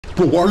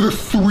Bro, why are there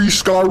 3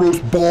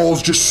 Skyros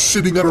balls just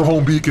sitting at our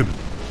home beacon?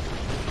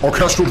 Our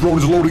kestrel drone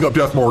is loading up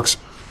death marks.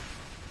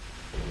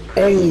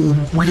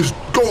 Oh, we just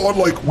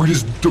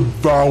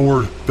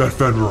devoured that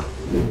Fenrir.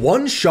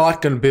 One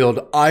shotgun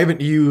build I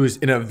haven't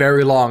used in a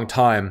very long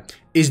time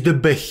is the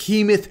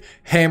Behemoth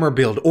hammer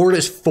build, or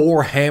this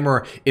 4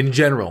 hammer in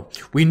general.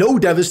 We know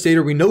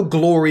Devastator, we know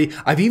Glory,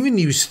 I've even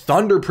used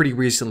Thunder pretty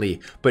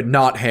recently, but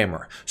not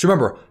hammer. So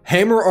remember,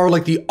 hammer are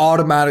like the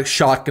automatic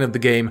shotgun of the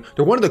game.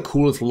 They're one of the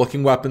coolest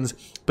looking weapons,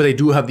 but they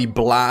do have the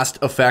blast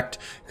effect,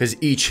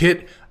 because each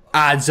hit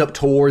adds up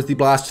towards the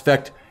blast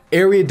effect.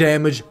 Area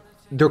damage,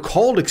 they're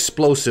called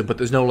explosive, but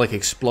there's no like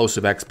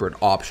explosive expert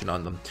option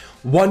on them.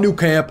 1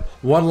 nuke amp,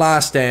 1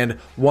 last stand,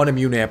 1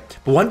 immune amp.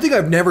 But one thing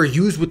I've never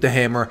used with the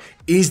hammer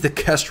is the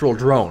kestrel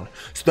drone.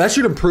 So that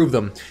should improve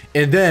them.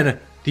 And then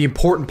the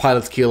important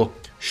pilot skill,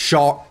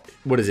 sharpshooter,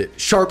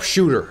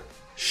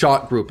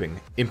 shot grouping,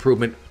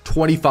 improvement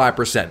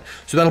 25%.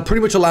 So that'll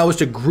pretty much allow us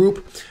to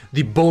group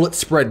the bullet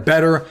spread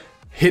better,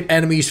 hit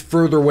enemies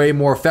further away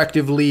more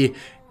effectively,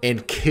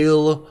 and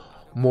kill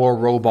more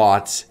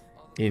robots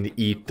and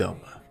eat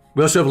them.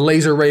 We also have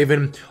Laser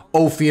Raven,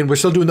 Ophion. We're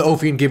still doing the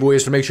Ophion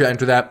giveaways, so make sure to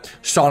enter that.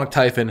 Sonic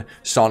Typhon,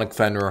 Sonic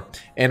Fenrir,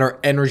 and our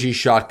Energy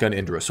Shotgun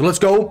Indra. So let's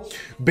go.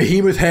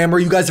 Behemoth Hammer.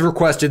 You guys have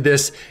requested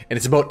this, and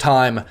it's about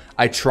time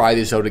I try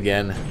this out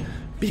again.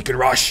 Beacon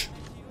Rush.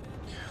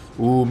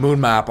 Ooh, moon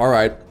map. All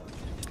right.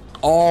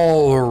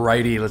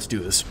 Alrighty, let's do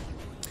this.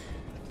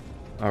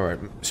 All right.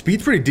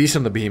 Speed's pretty decent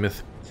on the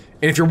Behemoth.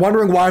 And if you're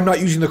wondering why I'm not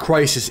using the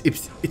Crisis,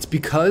 it's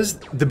because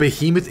the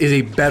Behemoth is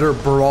a better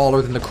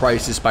brawler than the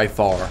Crisis by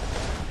far.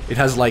 It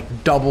has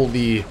like double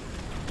the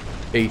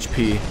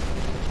HP.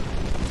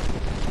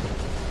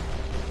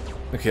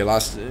 Okay,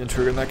 last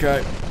trigger in that guy.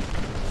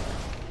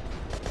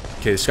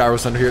 Okay, the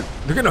Skyros under here.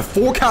 They're getting a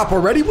 4 cap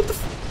already? What the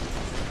f—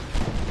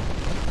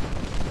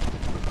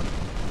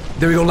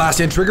 There we go, last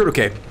in triggered.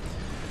 Okay.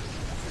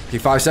 Okay,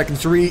 5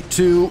 seconds. 3,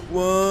 2,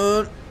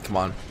 1. Come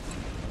on.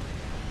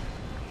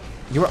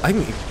 You know what? I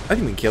didn't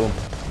even kill him.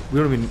 We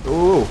don't even—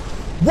 oh.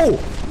 Whoa!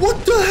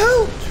 What the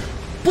hell?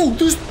 Bro,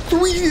 there's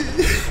 3.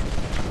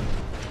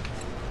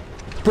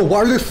 Bro, why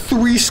are there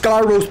 3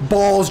 Skyros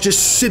balls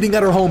just sitting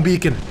at our home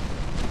beacon?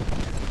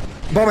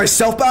 By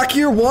myself back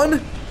here?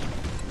 1?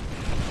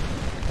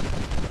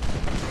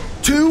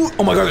 2?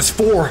 Oh my god, there's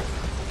 4.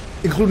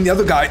 Including the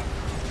other guy.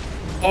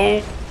 Oh.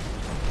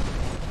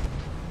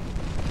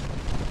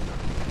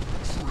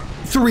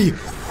 3.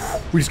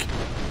 We just—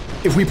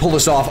 if we pull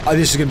this off,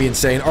 this is gonna be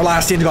insane. Our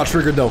last stand got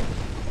triggered though.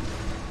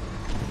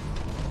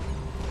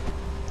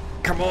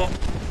 Come on.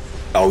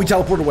 Oh, we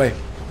teleported away.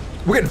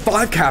 We're getting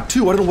 5 cap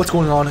too. I don't know what's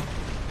going on.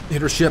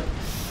 Hit our ship.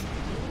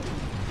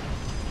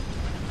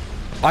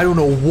 I don't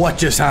know what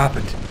just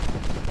happened.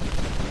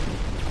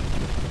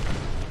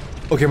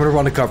 Okay, I'm gonna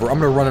run to cover. I'm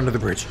gonna run under the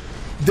bridge.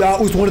 That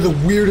was one of the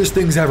weirdest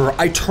things ever.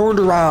 I turned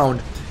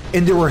around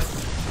and there were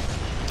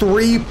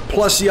 3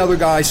 plus the other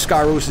guy.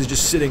 Skyros is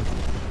just sitting.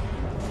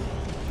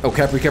 Oh,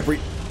 Capri.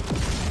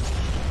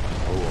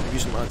 Oh, I'm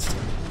using my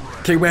unstable.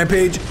 Okay,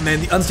 Rampage.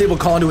 Man, the unstable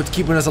conduit's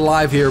keeping us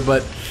alive here,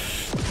 but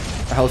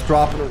the health's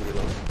dropping.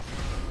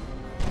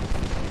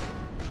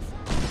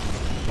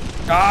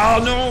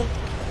 Oh, no.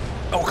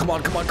 Oh, come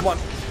on.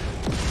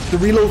 The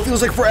reload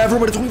feels like forever,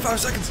 but it's only 5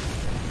 seconds.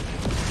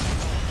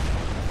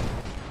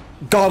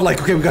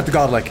 Godlike. Okay, we got the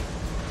godlike.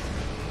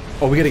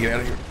 Oh, we gotta get out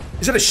of here.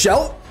 Is that a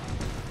shell?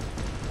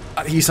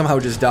 He somehow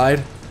just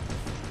died.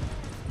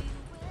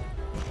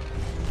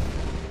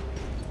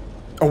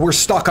 Oh, we're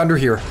stuck under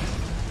here.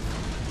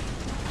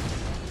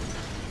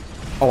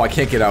 Oh, I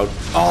can't get out.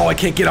 Oh, I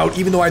can't get out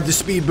even though I have the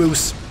speed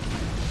boost.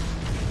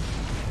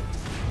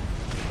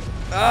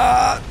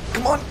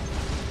 Come on.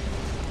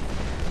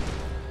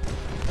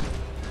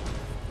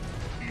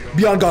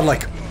 Beyond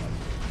godlike.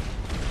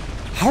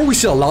 How are we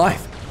still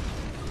alive?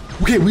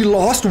 Okay, we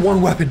lost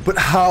 1 weapon, but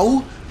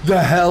how the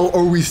hell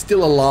are we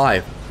still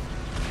alive?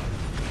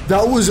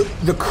 That was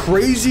the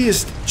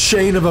craziest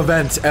chain of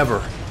events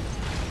ever.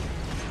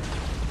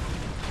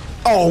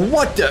 Oh,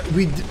 what the—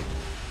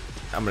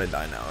 I'm gonna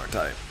die now, aren't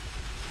I?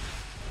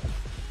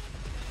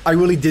 I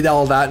really did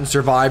all that and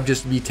survived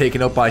just to be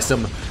taken out by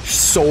some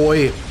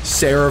soy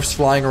seraphs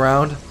flying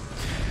around.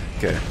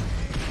 Okay.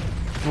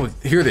 Oh,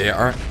 here they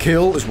are.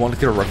 Kill is one to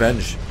get a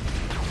revenge.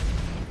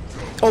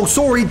 Oh,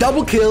 sorry,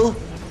 double kill.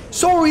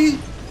 Sorry.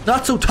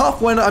 Not so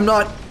tough when I'm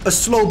not a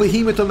slow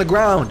behemoth on the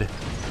ground.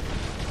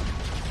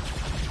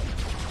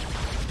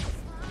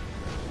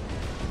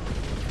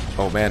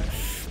 Oh, man.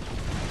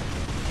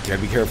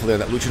 Gotta be careful there,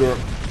 that luchador.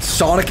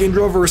 Sonic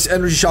Indra versus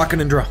Energy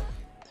Shotgun Indra.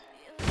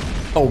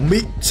 Oh,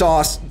 meat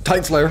sauce.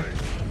 Titan Slayer.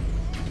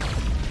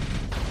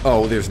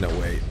 Oh, there's no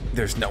way.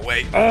 There's no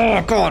way.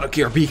 Oh, God.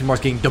 Okay, our beacon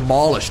mark's getting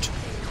demolished.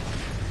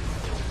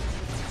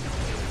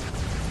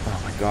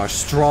 Oh, my gosh.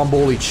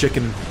 Stromboli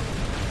chicken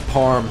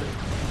parm.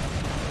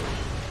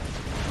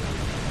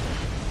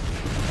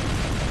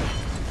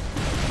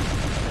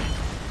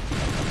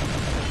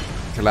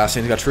 Okay, last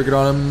thing got triggered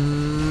on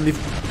him.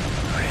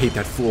 I hate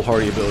that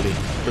foolhardy ability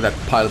for that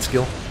pilot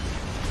skill.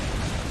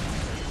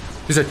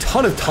 There's a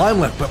ton of time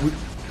left, but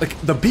like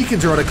the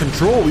beacons are out of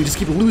control. We just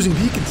keep losing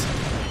beacons.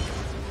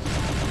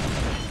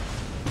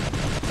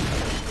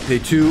 Okay,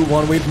 2,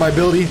 1, wait for my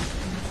ability.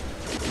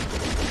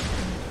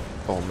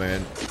 Oh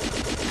man.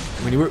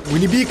 We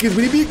need beacons,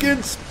 we need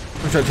beacons!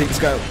 I'm trying to take this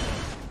guy out.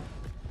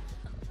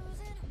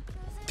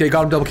 Okay,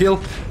 got him, double kill.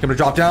 I'm gonna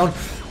drop down.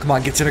 Come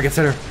on, get center, get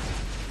center.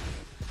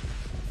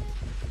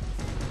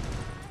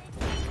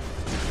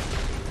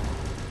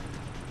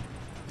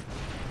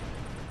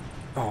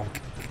 Oh,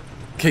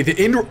 okay,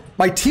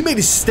 my teammate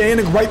is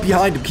standing right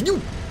behind him. Can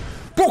you,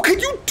 bro, can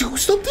you do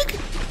something?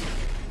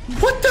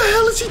 What the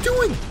hell is he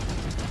doing?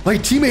 My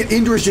teammate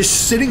Indra is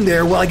just sitting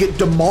there while I get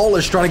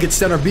demolished trying to get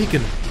center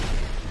beacon.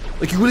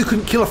 Like, you really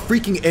couldn't kill a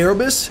freaking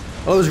Erebus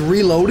while I was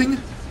reloading?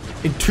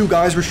 And 2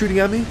 guys were shooting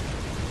at me?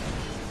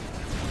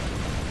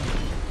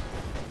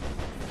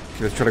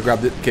 Okay, let's try to grab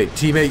this. Okay,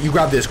 teammate, you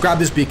grab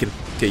this beacon.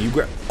 Okay, you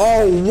grab.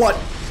 Oh,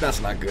 what? That's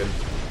not good.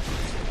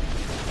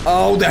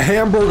 Oh, the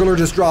Hamburglar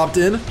just dropped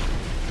in.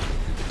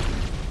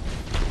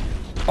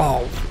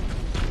 Oh.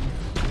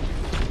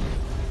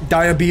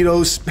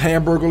 Diabetes,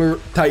 Hamburglar,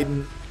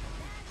 Titan.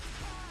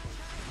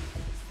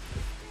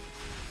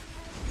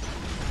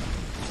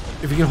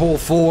 If we can hold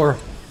 4.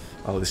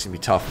 Oh, this is gonna be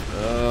tough.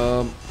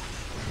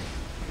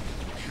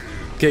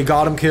 Okay,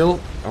 got him, kill.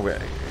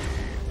 Okay.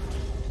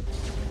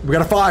 We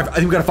got a 5. I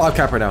think we got a 5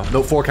 cap right now.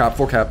 No, 4 cap,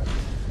 4 cap.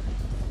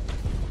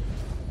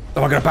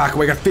 Oh, I gotta back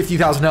away. I got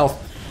 50,000 health.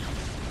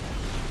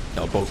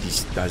 No, both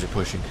these guys are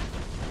pushing.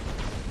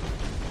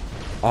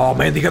 Oh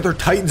man, they got their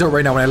Titans out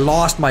right now, and I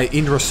lost my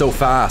Indra so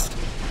fast.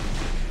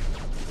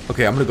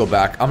 Okay, I'm gonna go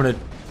back.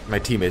 My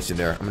teammate's in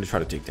there. I'm gonna try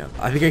to take down.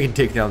 I think I can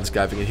take down this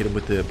guy if I can hit him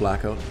with the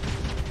blackout.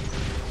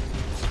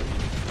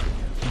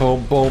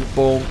 Boom, boom,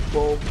 boom,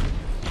 boom.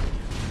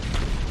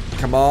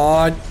 Come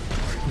on.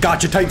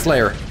 Gotcha, Titan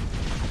Slayer.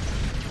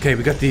 Okay,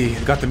 we got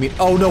the meat.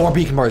 Oh no, our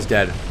beacon bar is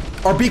dead.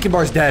 Our beacon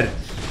bar is dead.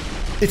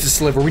 It's a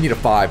sliver. We need a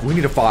 5. We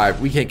need a 5.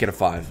 We can't get a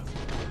 5.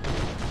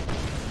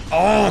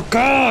 Oh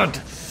god!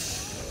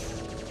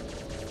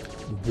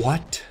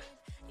 What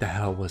the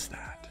hell was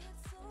that?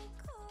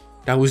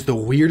 That was the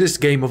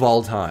weirdest game of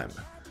all time.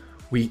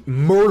 We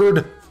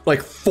murdered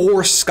like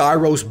 4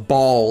 Skyros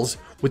balls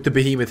with the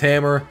Behemoth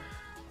Hammer.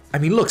 I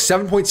mean, look,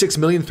 7.6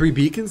 million, 3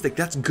 beacons. Like,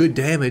 that's good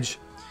damage.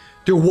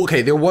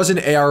 Okay, there was an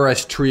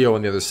ARS trio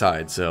on the other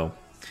side, so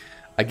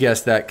I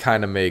guess that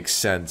kind of makes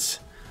sense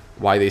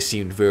why they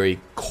seemed very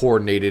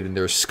coordinated in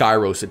their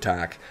Skyros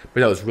attack.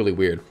 But that was really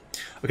weird.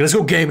 Okay, let's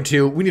go game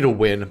 2. We need a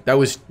win. That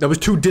was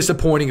too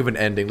disappointing of an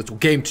ending. Let's go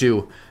game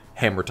 2.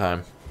 Hammer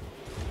time.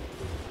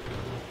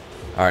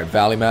 Alright,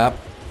 Valley map.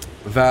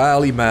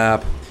 Valley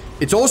map.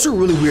 It's also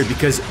really weird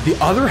because the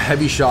other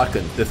heavy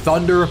shotgun, the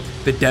Thunder,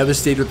 the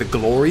Devastator, the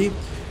Glory,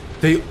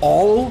 they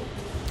all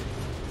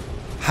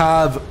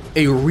have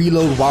a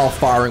reload while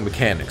firing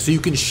mechanic. So you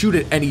can shoot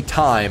at any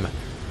time,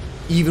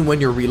 even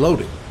when you're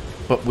reloading.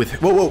 But with,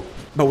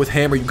 but with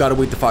Hammer, you gotta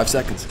wait the 5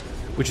 seconds,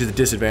 which is a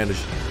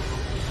disadvantage.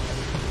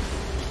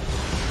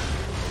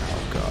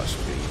 Oh gosh,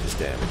 we need this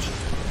damage.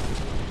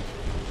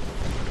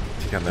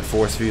 Take out that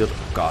force field.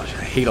 Oh gosh,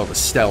 I hate all the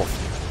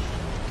stealth.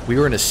 We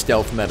were in a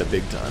stealth meta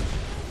big time.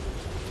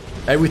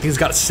 Everything's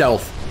got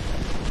stealth.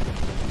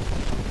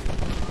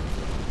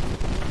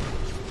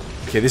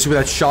 Okay, this is where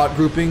that shot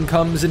grouping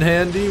comes in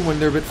handy when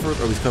they're a bit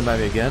further. Oh, he's coming at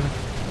me again.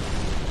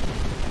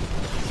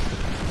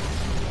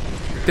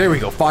 There we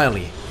go,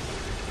 finally.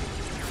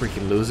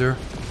 Freaking loser.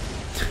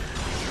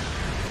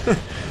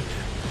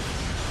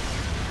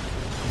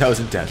 That was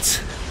intense.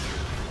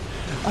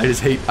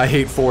 I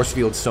hate force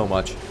fields so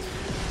much.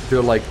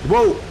 They're like,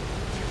 whoa!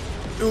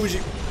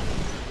 Uzi.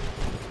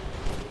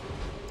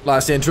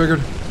 Last stand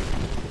triggered.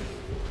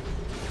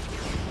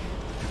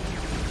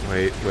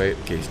 Wait.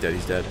 Okay, he's dead,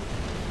 he's dead.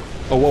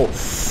 Oh, whoa.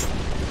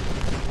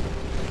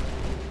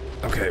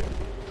 Okay.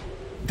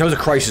 That was a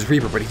Crisis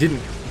Reaper, but he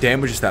didn't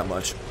damage us that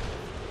much.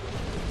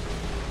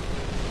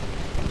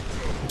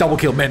 Double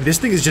kill. Man, this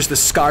thing is just a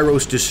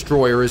Skyros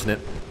destroyer, isn't it?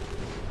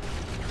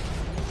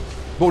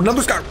 Whoa,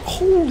 another Sky.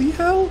 Holy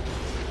hell.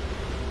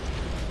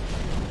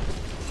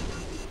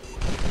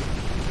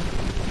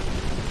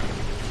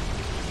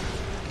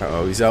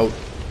 Uh-oh, he's out.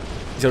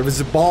 He's out of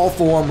his ball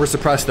form. We're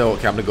suppressed, though.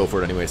 Okay, I'm gonna go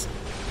for it anyways.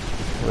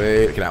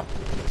 Wait, get out.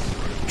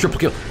 Triple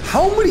kill.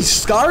 How many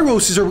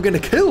Skyroses are we gonna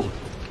kill?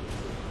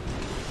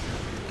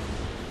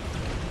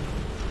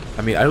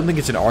 I mean, I don't think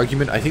it's an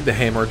argument. I think the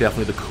Hammer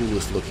definitely the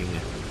coolest looking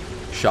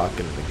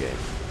shotgun in the game.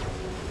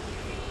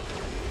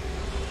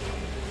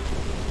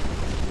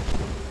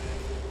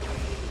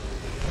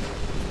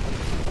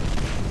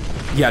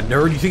 Yeah,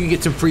 nerd, you think you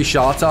get some free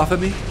shots off of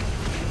me?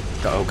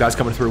 Uh-oh, guys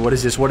coming through. What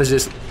is this? What is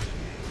this?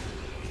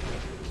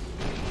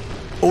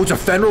 Oh, it's a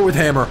Fenrir with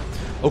Hammer.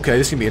 Okay,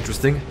 this is gonna be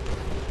interesting.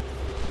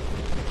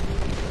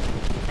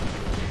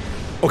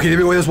 Okay, there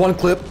we go. There's one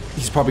clip.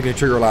 He's probably gonna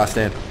trigger our last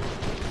stand.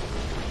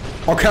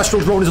 Our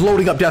kestrel drone is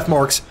loading up death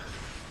marks.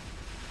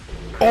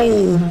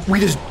 Oh, we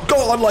just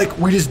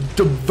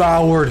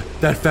devoured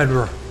that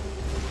Fenrir.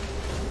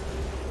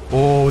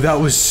 Oh, that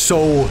was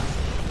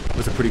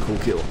a pretty cool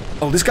kill.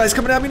 Oh, this guy's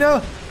coming at me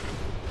now?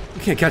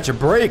 You can't catch a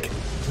break.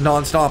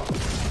 Non-stop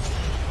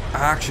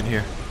action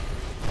here.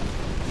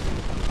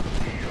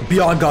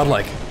 Beyond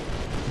godlike.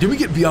 Did we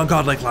get beyond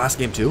godlike last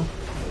game too?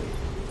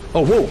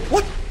 Oh, whoa,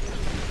 what?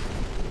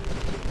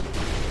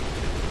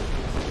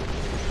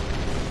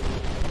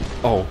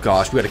 Oh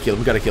gosh, we gotta kill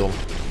him, we gotta kill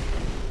him.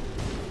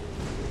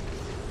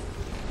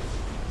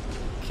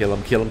 Kill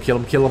him, kill him, kill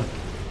him, kill him.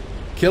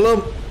 Kill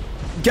him!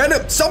 Get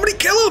him! Somebody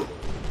kill him!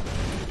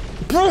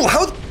 Bro,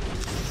 how?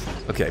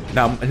 Okay,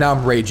 now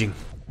I'm raging.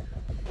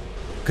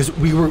 Because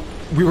we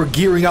were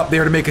gearing up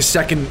there to make a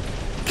second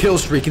kill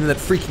streak, and then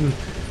that freaking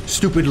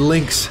stupid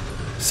Lynx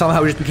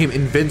somehow just became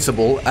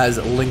invincible, as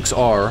Lynx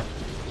are.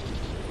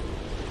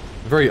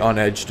 Very on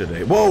edge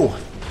today. Whoa!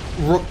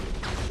 Rook.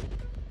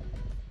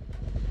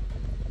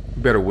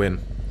 Better win.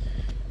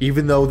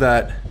 Even though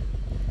that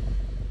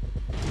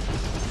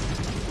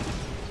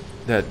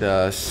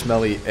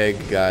smelly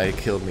egg guy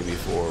killed me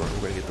before,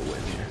 we're gonna get the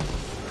win here.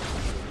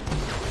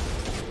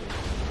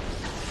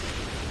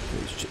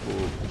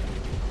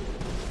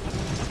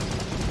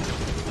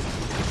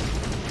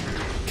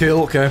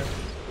 Kill, okay.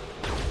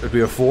 It'd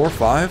be a 4,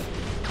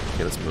 5.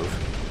 Okay, let's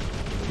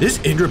move. This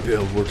Indra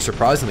build works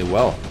surprisingly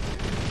well.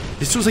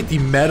 This was like the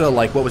meta,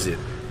 like, what was it?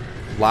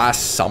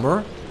 Last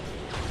summer?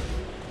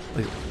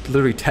 Like,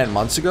 literally 10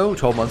 months ago?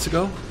 12 months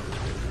ago?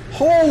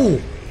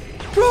 Oh!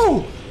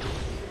 Bro!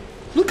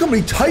 Look how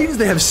many Titans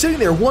they have sitting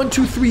there. 1,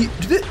 2, 3.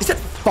 Is that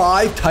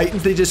 5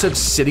 Titans they just have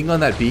sitting on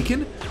that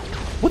beacon?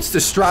 What's the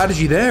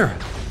strategy there?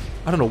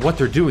 I don't know what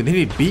they're doing. They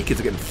need beacons.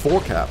 They're getting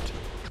 4 capped.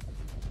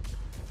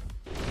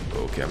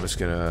 Okay, I'm just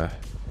gonna...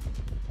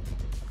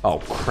 Oh,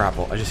 crap.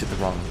 I just hit the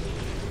wrong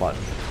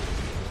button.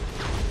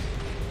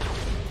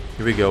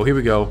 Here we go. Here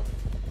we go.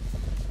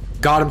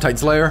 Got him, Titan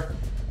Slayer.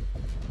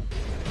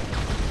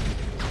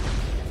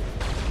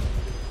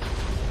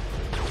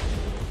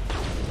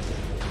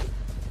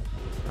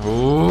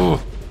 Ooh.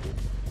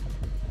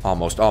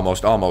 Almost,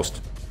 almost,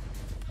 almost.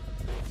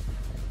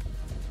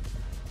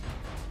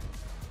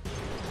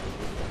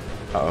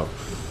 Uh-oh.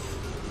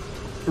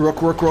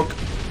 Rook, rook, rook.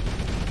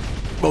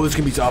 Oh, this is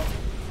gonna be tough.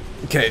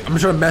 Okay, I'm gonna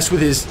try to mess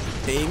with his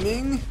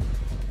aiming.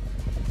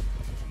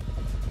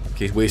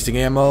 Okay, he's wasting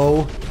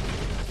ammo.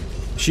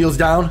 Shields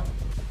down.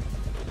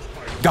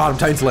 Got him,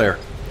 Titan Slayer.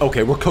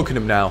 Okay, we're cooking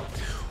him now.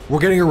 We're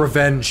getting a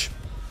revenge.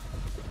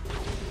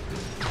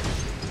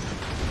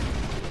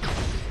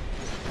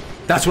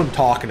 That's what I'm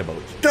talking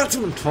about. That's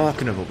what I'm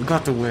talking about. We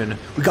got the win.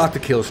 We got the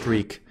kill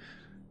streak.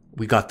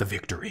 We got the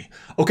victory.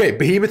 Okay,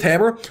 Behemoth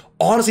Hammer.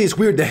 Honestly, it's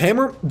weird. The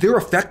Hammer, they're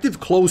effective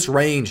close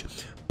range,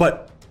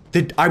 but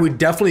I would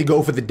definitely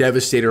go for the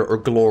Devastator or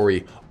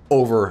Glory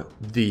over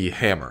the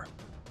Hammer.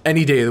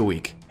 Any day of the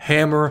week.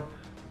 Hammer,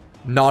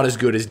 not as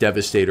good as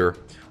Devastator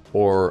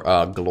or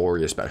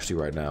Glory, especially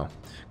right now.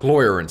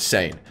 Glory are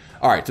insane.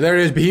 Alright, so there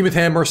it is. Behemoth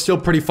Hammer, still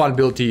pretty fun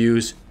build to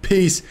use.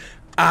 Peace.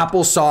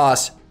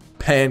 Applesauce.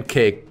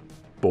 Pancake.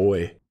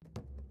 Boy.